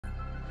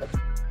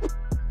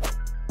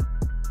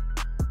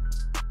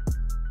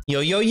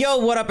Yo,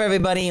 what up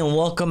everybody, and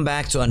welcome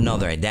back to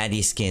another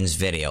Daddy Skins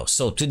video.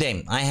 So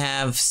today I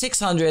have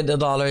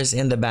 $600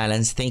 in the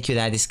balance. Thank you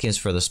Daddy Skins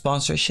for the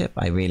sponsorship.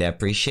 I really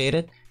appreciate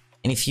it.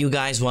 And if you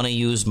guys want to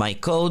use my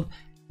code,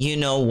 you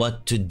know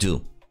what to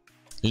do.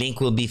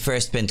 Link will be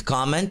first pinned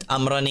comment.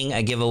 I'm running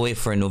a giveaway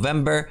for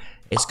November.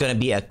 It's going to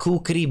be a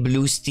Kukri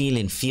blue steel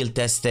in field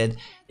tested.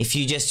 If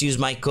you just use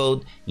my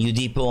code, you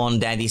depot on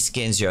Daddy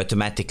Skins, you're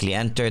automatically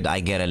entered. I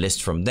get a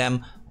list from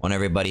them on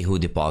everybody who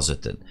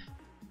deposited.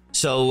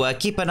 So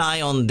keep an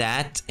eye on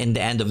that. In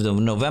the end of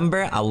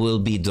November, I will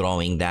be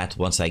drawing that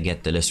once I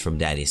get the list from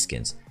Daddy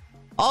Skins.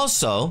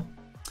 Also,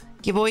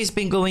 giveaway's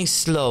been going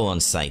slow on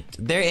site.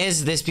 There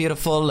is this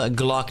beautiful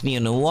Glock Neo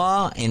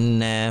Noir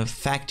in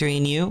Factory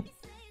New.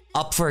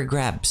 Up for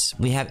grabs.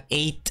 We have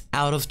 8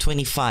 out of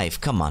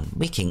 25. Come on,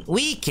 we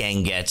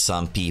can get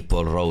some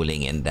people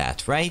rolling in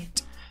that,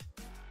 right?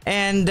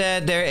 And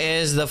there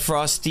is the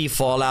Frosty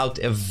Fallout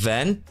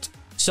event.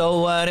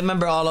 So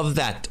remember all of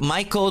that.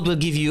 My code will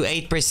give you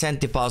 8%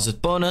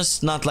 deposit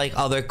bonus. Not like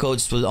other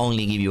codes will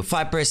only give you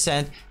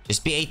 5%.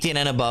 Just be 18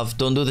 and above.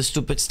 Don't do the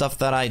stupid stuff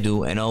that I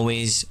do. And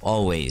always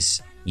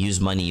use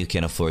money you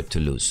can afford to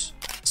lose.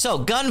 So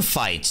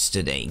gunfights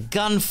today.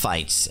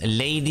 Gunfights,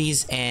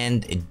 ladies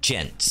and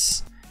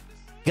gents.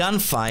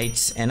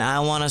 Gunfights, and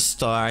I want to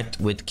start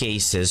with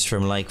cases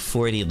from like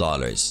 $40.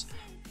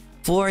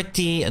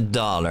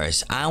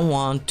 $40. I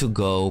want to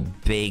go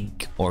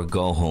big or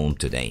go home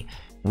today.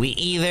 We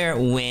either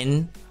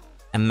win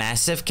a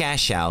massive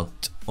cash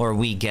out or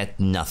we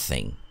get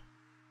nothing.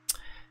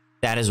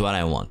 That is what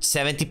I want.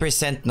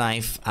 70%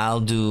 knife. I'll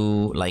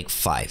do like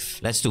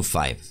 5. Let's do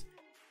 5.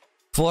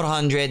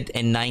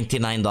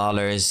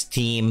 $499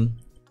 team.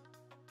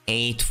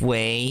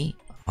 8-way.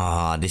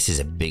 Ah, this is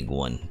a big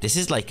one. This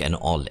is like an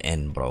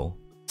all-in, bro.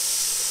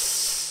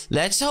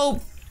 Let's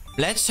hope.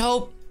 Let's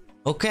hope.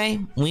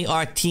 Okay, we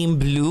are team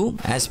blue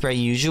as per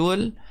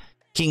usual.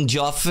 King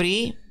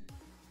Joffrey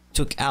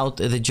took out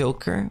the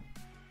Joker.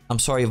 I'm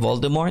sorry,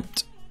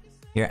 Voldemort.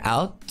 You're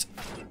out.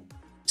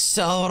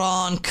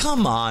 Sauron,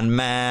 come on,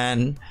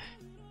 man.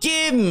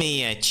 Give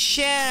me a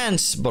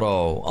chance,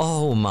 bro.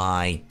 Oh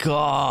my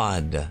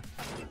god.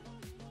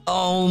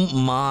 Oh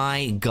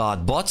my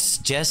god. Bots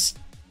just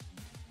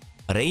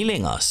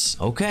railing us.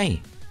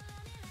 Okay.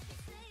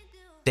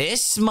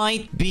 This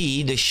might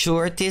be the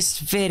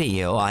shortest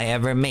video I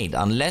ever made.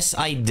 Unless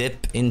I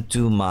dip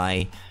into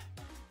my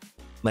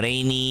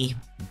rainy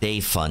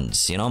day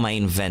funds, you know, my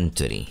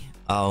inventory.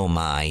 Oh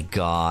my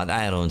god,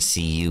 I don't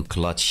see you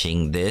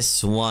clutching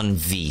this.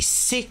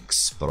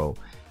 1v6, bro.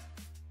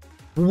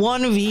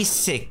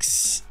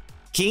 1v6.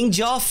 King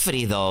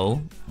Joffrey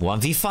though,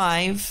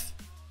 1v5.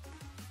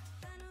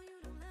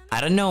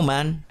 I don't know,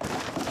 man.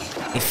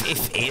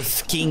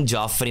 If King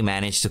Joffrey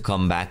managed to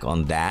come back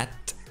on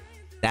that,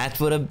 that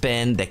would have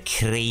been the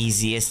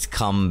craziest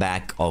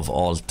comeback of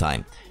all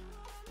time.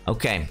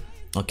 Okay,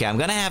 I'm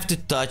gonna have to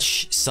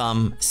touch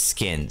some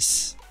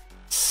skins.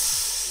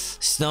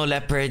 Snow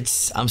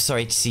Leopards, I'm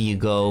sorry to see you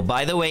go.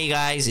 By the way,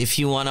 guys, if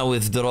you wanna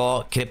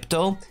withdraw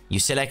crypto, you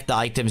select the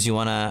items you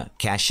wanna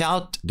cash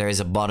out. There is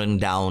a button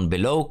down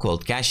below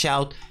called cash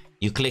out.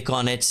 You click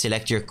on it,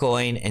 select your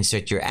coin,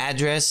 insert your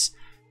address.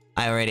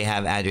 I already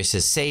have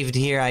addresses saved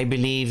here, I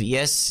believe.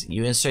 Yes,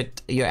 you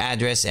insert your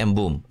address and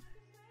boom.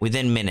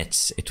 Within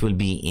minutes, it will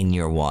be in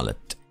your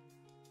wallet.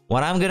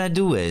 What I'm gonna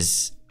do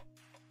is,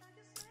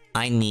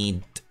 I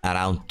need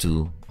around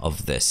 2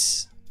 of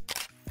this.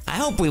 I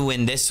hope we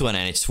win this one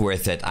and it's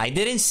worth it. I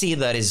didn't see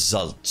the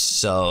results,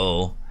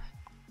 so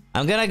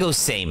I'm gonna go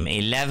same.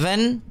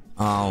 11.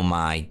 Oh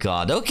my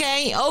god.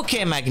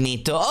 Okay,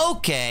 Magneto.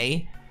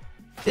 Okay.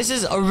 This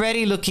is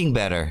already looking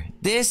better.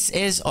 This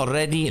is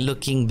already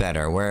looking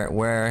better.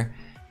 We're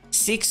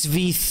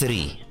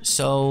 6v3.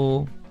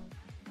 So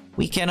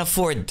we can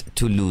afford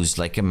to lose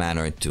like a man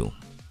or two.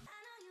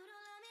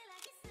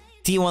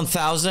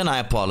 T1000, I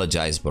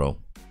apologize, bro.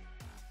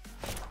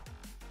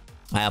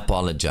 I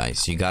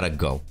apologize. You gotta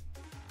go.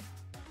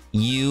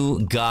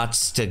 You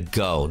gots to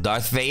go.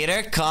 Darth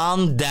Vader,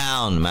 calm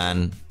down,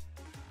 man.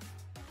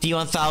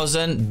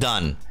 T1000,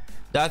 done.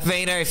 Darth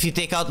Vader, if you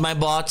take out my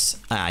bots...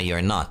 Ah,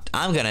 you're not.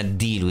 I'm gonna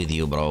deal with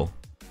you, bro.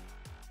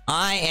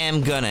 I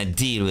am gonna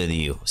deal with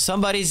you.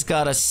 Somebody's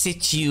gotta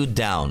sit you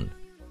down.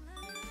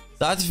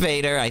 Darth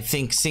Vader, I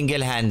think,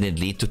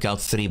 single-handedly took out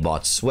 3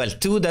 bots. Well,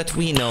 2 that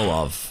we know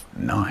of.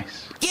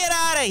 Nice. Get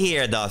out of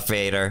here, Darth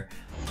Vader.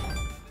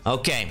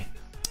 Okay.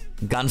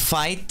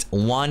 Gunfight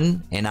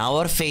won in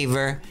our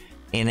favor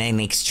in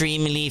an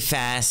extremely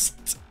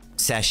fast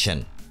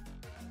session.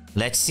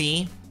 Let's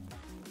see.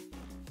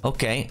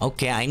 Okay,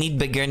 I need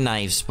bigger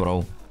knives,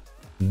 bro.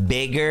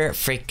 Bigger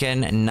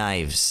freaking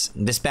knives.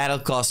 This battle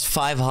cost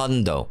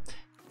 500.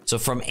 So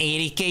from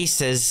 80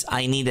 cases,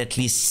 I need at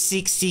least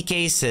 60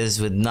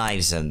 cases with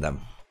knives in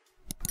them.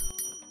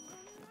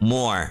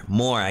 More.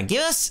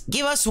 Give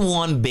us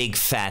one big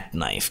fat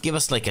knife. Give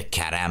us like a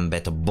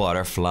karambit, a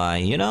butterfly,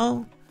 you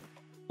know?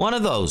 One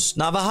of those.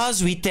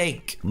 Navahas we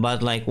take,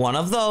 but like one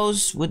of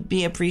those would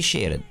be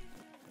appreciated.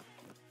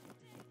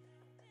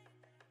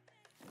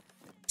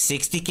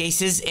 60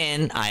 cases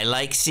in. I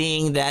like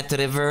seeing that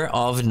river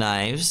of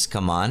knives.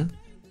 Come on.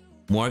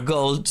 More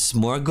golds.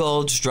 More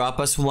golds. Drop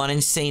us one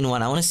insane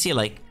one. I want to see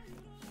like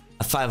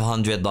a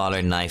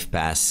 $500 knife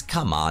pass.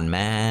 Come on,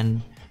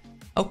 man.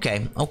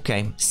 Okay,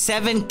 okay.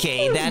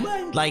 7K.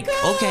 That, like,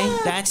 okay.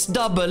 That's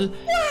double.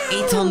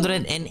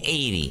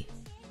 880.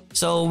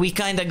 So we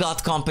kind of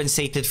got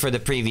compensated for the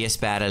previous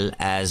battle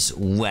as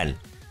well.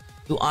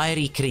 Do I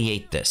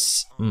recreate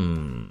this?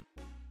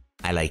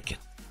 I like it.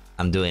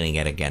 I'm doing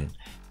it again.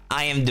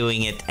 I am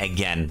doing it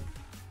again.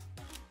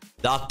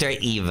 Dr.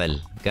 Evil.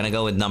 Gonna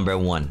go with number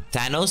 1.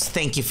 Thanos,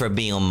 thank you for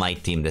being on my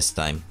team this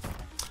time.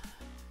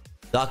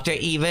 Dr.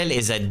 Evil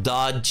is a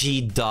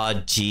dodgy,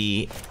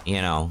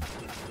 you know,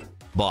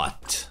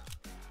 bot.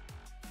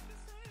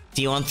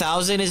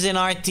 T1000 is in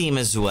our team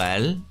as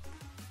well.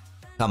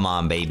 Come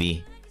on,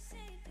 baby.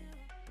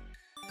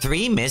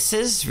 3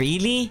 misses?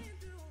 Really?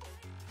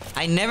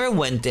 I never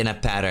went in a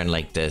pattern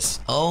like this.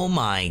 Oh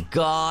my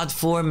god,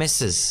 4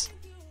 misses.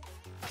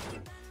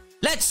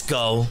 Let's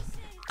go.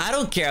 I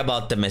don't care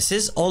about the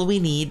misses. All we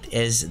need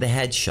is the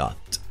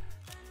headshot.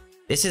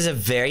 This is a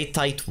very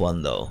tight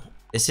one though.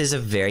 This is a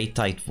very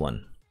tight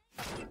one.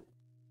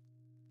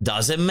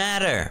 Doesn't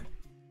matter.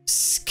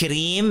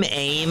 Scream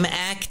aim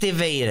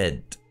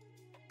activated.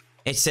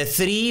 It's a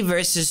 3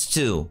 versus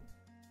 2.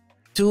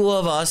 2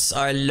 of us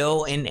are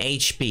low in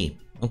HP.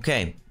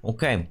 Okay,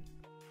 okay.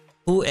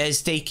 Who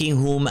is taking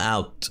whom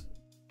out?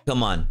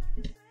 Come on.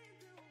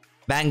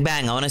 Bang,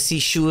 bang. I want to see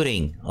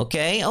shooting.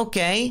 Okay,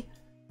 okay.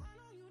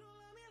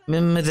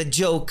 The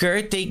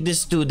Joker. Take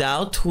this dude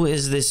out. Who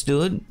is this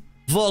dude?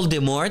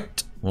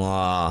 Voldemort.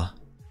 Wow.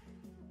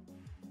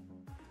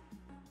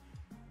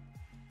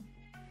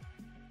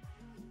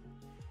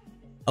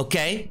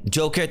 Okay.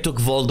 Joker took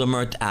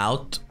Voldemort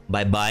out.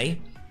 Bye-bye.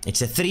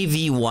 It's a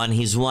 3v1.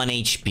 He's 1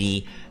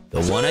 HP.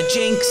 Don't want to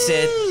jinx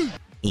it.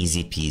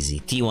 Easy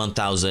peasy.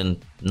 T1000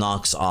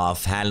 knocks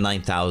off HAL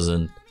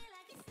 9000.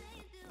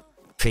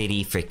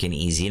 Pretty freaking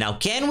easy. Now,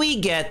 can we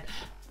get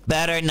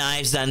better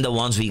knives than the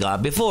ones we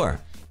got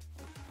before?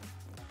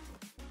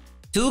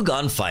 2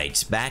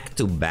 gunfights back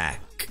to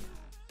back.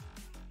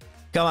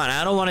 Come on,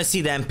 I don't want to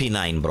see the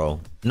MP9, bro.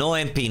 No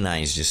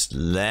MP9s. Just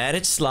let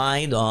it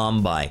slide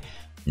on by.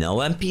 No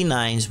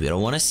MP9s. We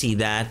don't want to see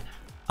that.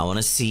 I want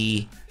to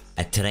see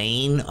a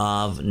train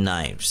of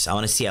knives. I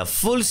want to see a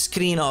full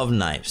screen of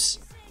knives.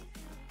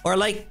 Or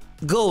like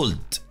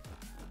gold.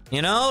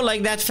 You know,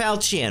 like that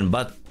Falchion,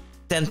 but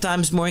 10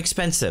 times more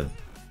expensive.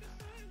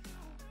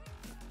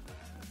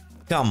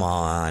 Come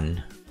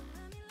on.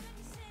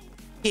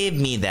 Give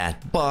me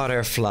that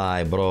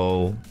butterfly,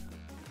 bro.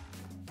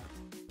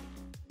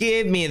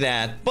 Give me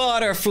that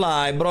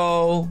butterfly,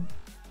 bro.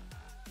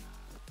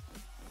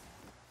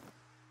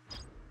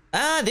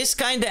 Ah, this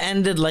kinda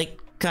ended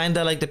like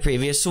the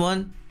previous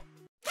one.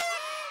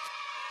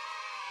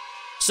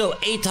 So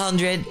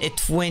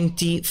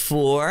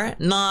 824,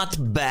 not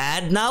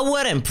bad. Now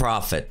we're in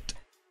profit.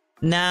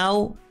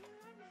 Now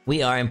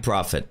we are in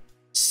profit.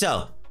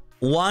 So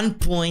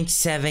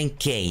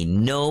 1.7k,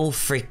 no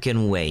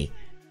freaking way.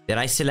 Did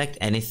I select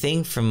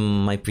anything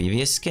from my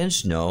previous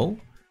skins? No.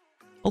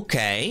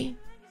 Okay.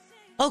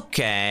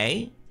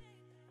 Okay.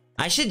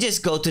 I should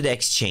just go to the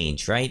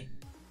exchange, right?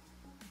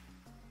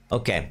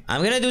 Okay,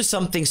 I'm gonna do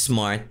something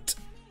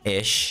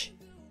smart-ish.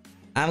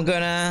 I'm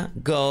gonna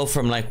go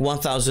from like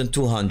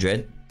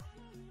 1,200.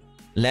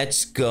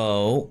 Let's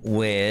go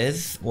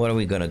with... What are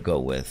we gonna go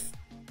with?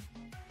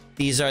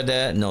 These are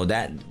the... No,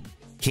 that...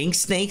 King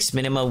Snakes,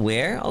 minimum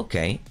wear?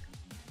 Okay.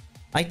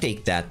 I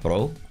take that,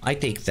 bro. I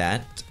take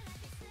that.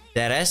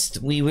 The rest,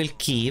 we will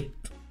keep.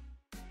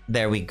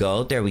 There we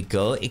go. There we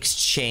go.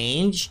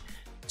 Exchange.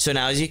 So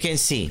now, as you can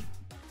see,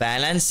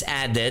 balance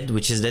added,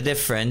 which is the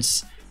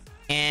difference,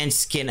 and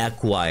skin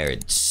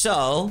acquired.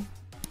 So...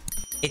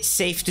 It's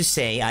safe to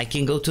say I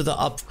can go to the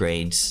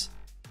upgrades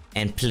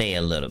and play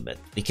a little bit.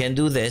 We can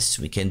do this.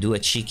 We can do a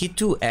cheeky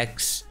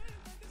 2x.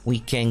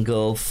 We can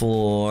go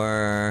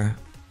for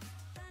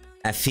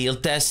a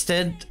field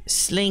tested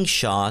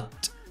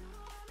slingshot.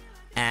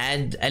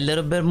 Add a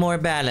little bit more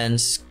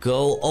balance.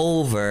 Go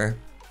over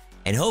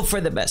and hope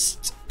for the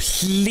best.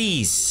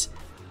 Please.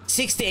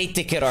 68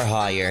 ticket or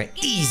higher.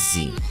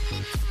 Easy.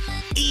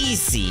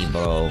 Easy,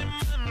 bro.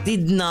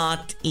 Did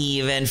not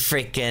even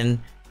freaking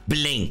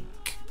blink.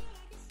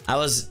 I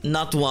was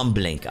not one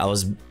blink. I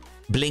was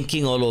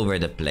blinking all over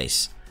the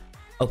place.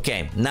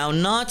 Okay, now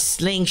not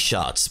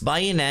slingshots.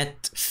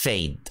 Bayonet,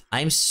 fade.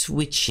 I'm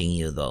switching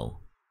you though.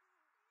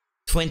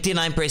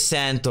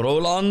 29%,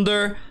 roll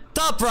under,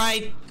 top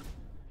right.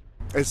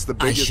 It's the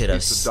biggest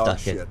piece of dog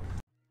shit.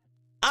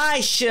 I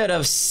should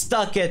have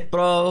stuck it,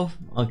 bro.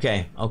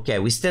 Okay, okay,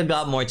 we still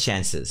got more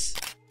chances.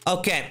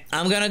 Okay,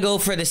 I'm gonna go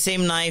for the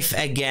same knife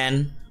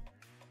again.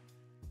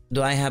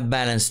 Do I have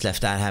balance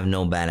left? I have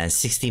no balance.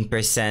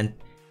 16%.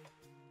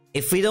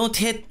 If we don't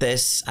hit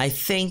this, I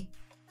think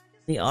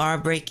we are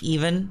break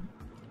even.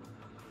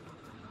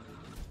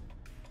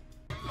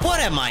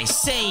 What am I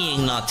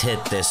saying? Not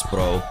hit this,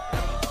 bro.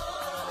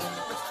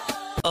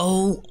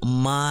 Oh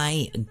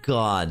my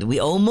god. We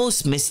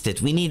almost missed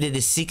it. We needed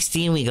a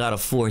 16. We got a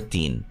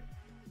 14.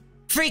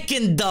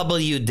 Freaking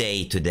W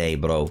day today,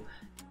 bro.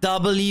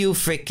 W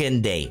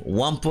freaking day.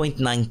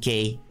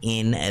 1.9k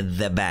in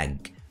the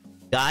bag.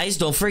 Guys,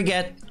 don't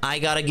forget, I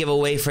got a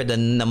giveaway for the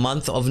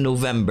month of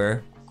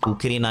November.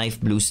 Kukri knife,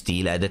 blue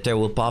steel. Editor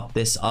will pop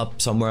this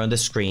up somewhere on the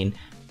screen.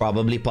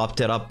 Probably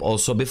popped it up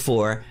also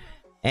before.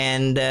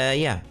 And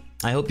yeah,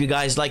 I hope you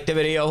guys liked the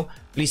video.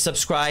 Please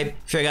subscribe.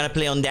 If you're gonna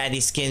play on Daddy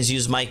Skins,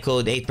 use my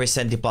code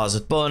 8%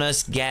 deposit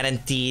bonus.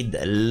 Guaranteed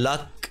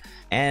luck.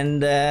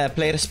 And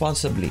play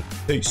responsibly.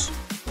 Peace.